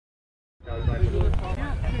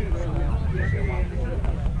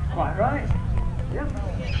Quite right. Yep.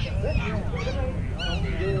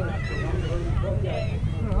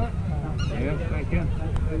 Yeah, thank you.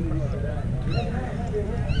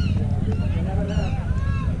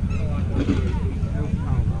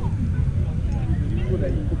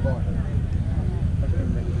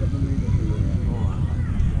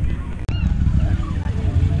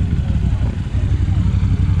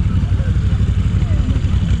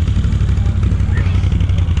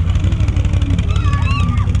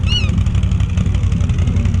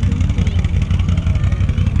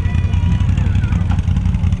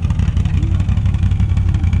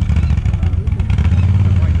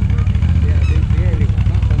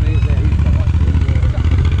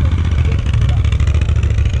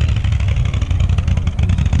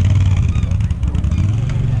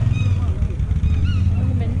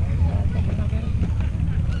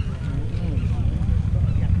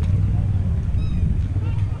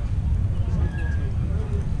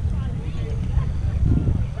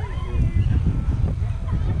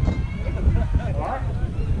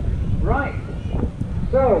 Right,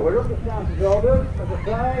 so we're up to starters orders. As I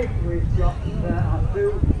say, we've got our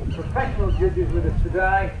two professional judges with us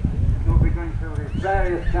today who will be going through these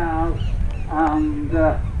various cars and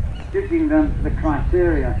judging them for the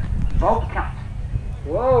criteria. Bobcat.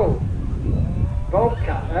 Whoa!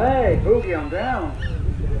 Bobcat, hey, boogie on down.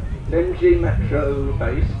 MG Metro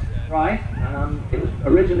based. Right. It was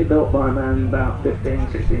originally built by a man about 15,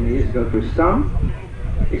 16 years ago for his son.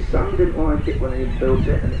 His son didn't like it when he built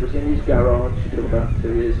it, and it was in his garage till about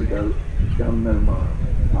 2 years ago. Done no miles.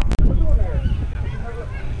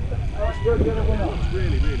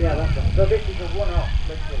 Yeah, that's right. So this is a one-off,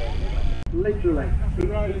 literally.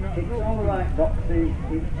 It's all the right boxes,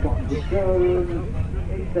 it's got the cone,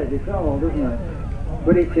 it says it's all, doesn't it?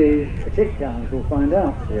 But it is cars, we'll find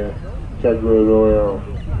out. Yeah. Jaguar Royale.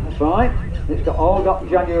 That's right. It's got all got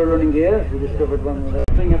Jaguar running gears, we discovered when we were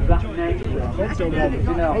thing of that nature. You know,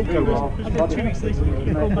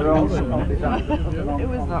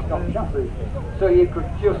 so you could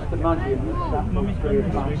just imagine that three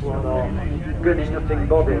class one or gunny nothing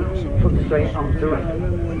body put straight onto a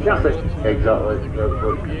chassis. Exactly.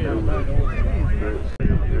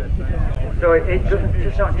 So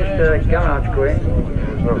it's not just a garage going.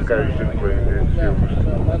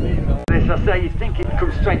 As I say, you'd think it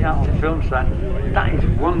comes straight out of the film set. That is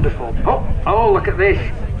wonderful. Oh, look at this.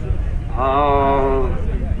 Oh,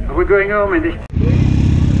 are we going home in this?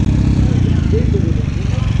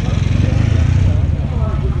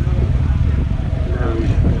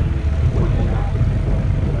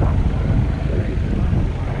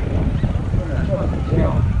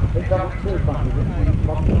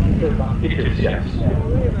 It is, yes.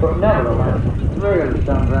 But nevertheless, it really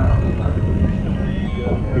stands out.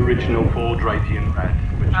 Original Ford Drapian red.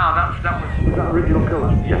 Ah, that was that original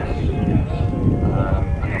colour? Yes.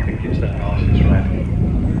 And I think it's their nicest red.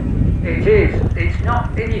 It is. It's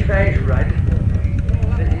not in your face red.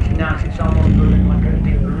 It's nice. It's almost like a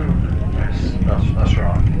deep blue. Yes, that's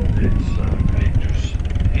right. It's it just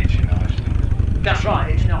hits you nicely. That's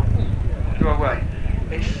right. It's not. Go away.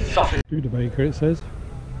 It's soft. Studebaker, it says.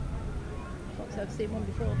 I've seen one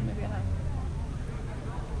before, maybe I have.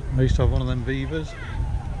 I used to have one of them Vivas.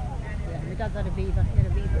 Yeah, my dad had a Viva. He had a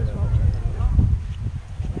Viva as well.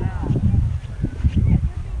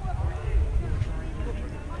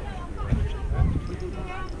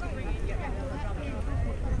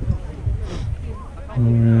 Oh,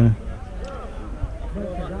 yeah.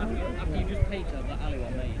 After you just paid her, that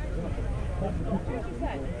alleyway made.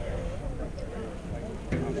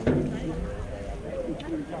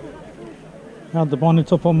 I had the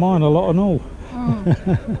bonnet up on mine, a lot and all.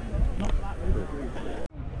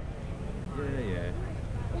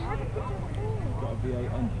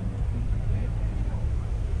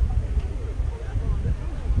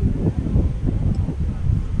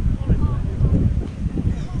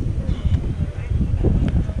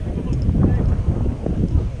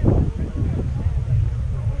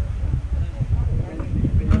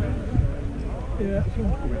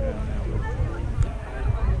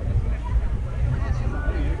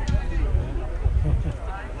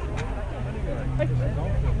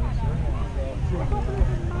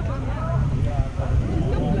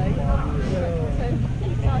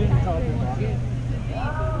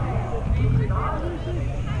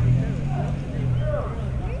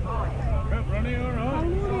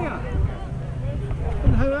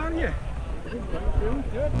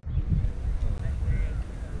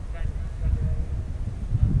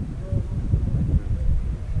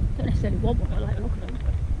 Don't necessarily want one, I like the look of them.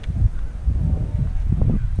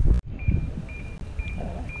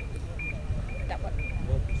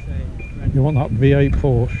 You want that V8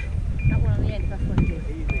 Porsche? That one on the end, that's what it is.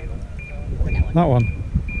 Put that one. That one?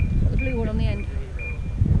 Put the blue one on the end.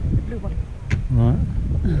 The blue one. Right.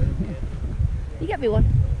 You get me one?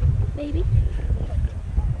 Maybe.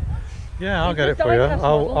 Yeah, I'll It's get it just for you. diecast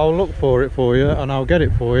model. I'll look for it for you and I'll get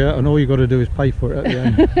it for you, and all you got to do is pay for it at the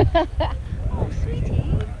end. Oh, sweetie.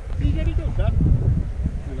 You very good, Dad.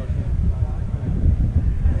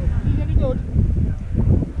 You very good.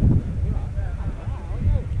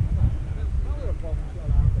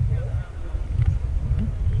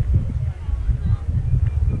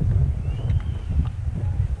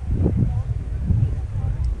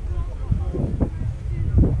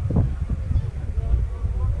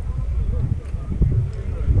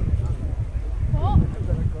 What?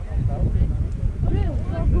 Real,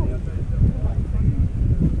 so good.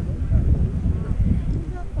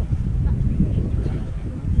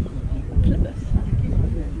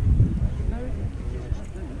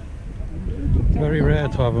 It's very rare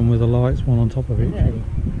to have them with the lights one on top of each other.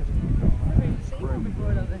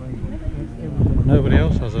 Nobody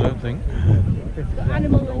else has, I don't think. It's got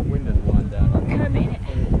animal and Kermit in it.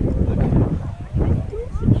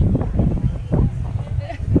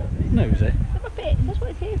 Nosy. Come up it. That's what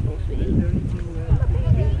it's here for, sweetie.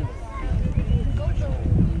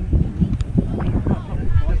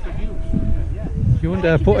 You wouldn't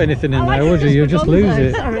dare put anything in Oh, I there, would you? just You'd put just Gonzo. lose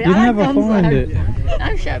it. Sorry, You'd I never like Gonzo. find it.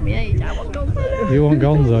 Don't show me age. I want Gonzo. You want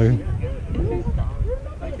Gonzo.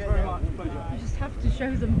 You just have to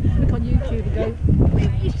show them. Look on YouTube and go, we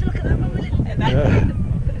used to look at that one, wasn't it?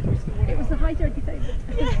 Yeah. It was the high dirty thing.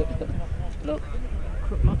 Look,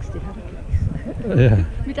 Crook Box did have a place. Yeah.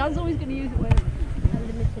 My dad's always going to use it when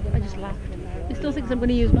I just laugh. He still thinks I'm going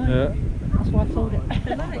to use mine. Yeah. That's why I sold it.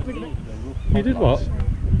 Got rid of it. You did what?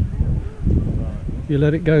 You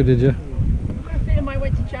let it go, did you? I feel I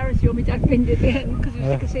went to charity or my dad pinned it in because he was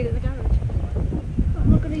sick of seeing it in the garage. I'm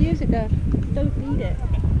not going to use it, Dad. Don't need it.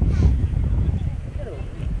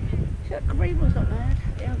 That green one's not bad.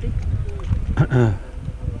 The Audi. I've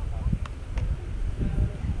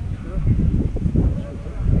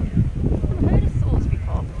heard of Salisbury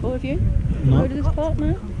Park before, have you? No. Heard of this park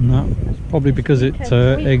now? No, it's probably because it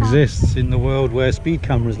exists in the world where speed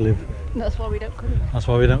cameras live. That's why we don't come here. That's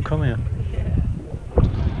why we don't come here.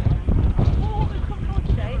 Oh, we've come for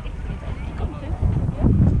today. It's come to. Yeah.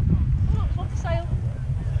 Oh, look, it's on sale.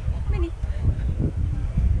 Mini.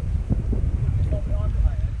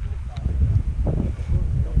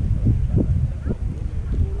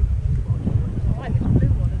 I like this blue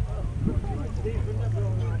one as well.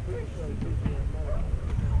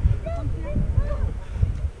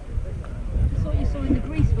 That's what you saw in the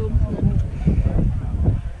Grease film, wasn't it?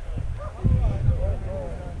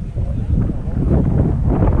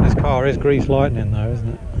 This car is grease lightning though, isn't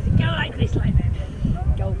it? Go like this, like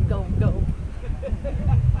that. Go, go, go.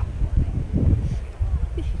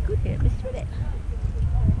 This is good here, Mr. Isn't it?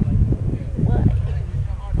 Why?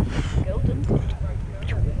 Golden.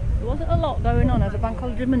 There wasn't a lot going on as a bank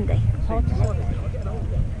holiday Monday. It's hard to sort.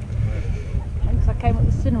 Once I came up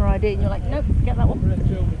with the cinema idea and you're like, nope, forget that one.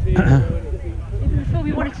 Even before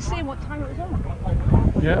we wanted to see what time it was on.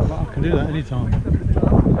 Yeah, well, I can do that anytime.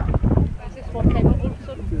 Whereas this one came up all of a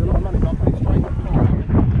sudden.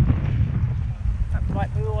 Right,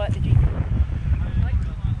 we were at the Jeep.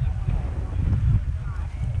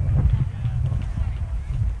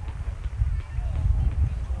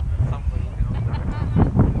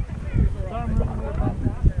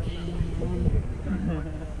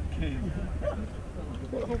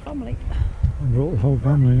 The whole family. I brought the whole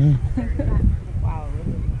family, yeah. Wow.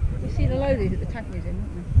 You see the loadies at the tank museum,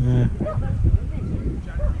 don't Yeah. you?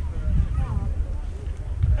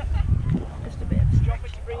 Just a bit. Do you want me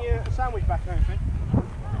to bring you a sandwich back or anything?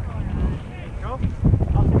 No?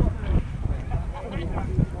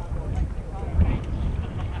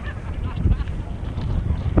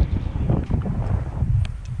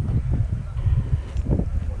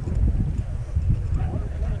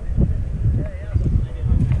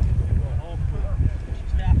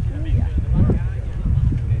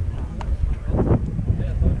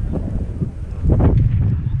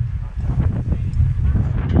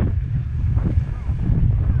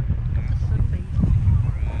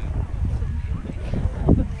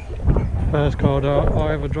 First car that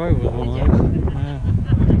I ever drove was one of those. Yeah.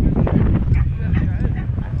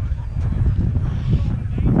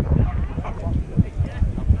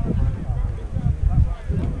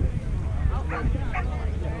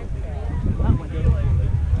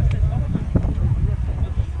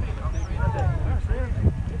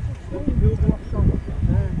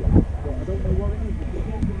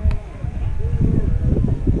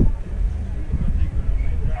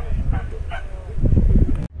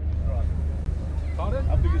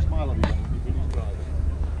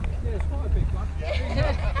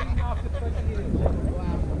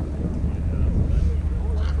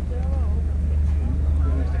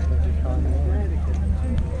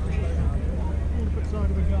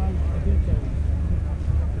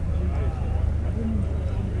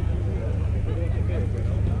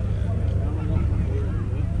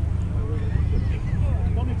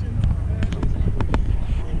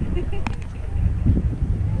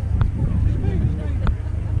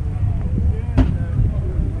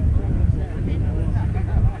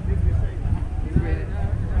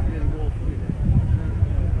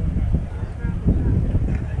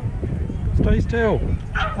 Stay still.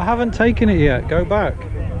 I haven't taken it yet. Go back.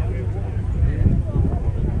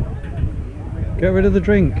 Get rid of the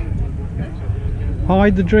drink.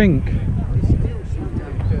 Hide the drink.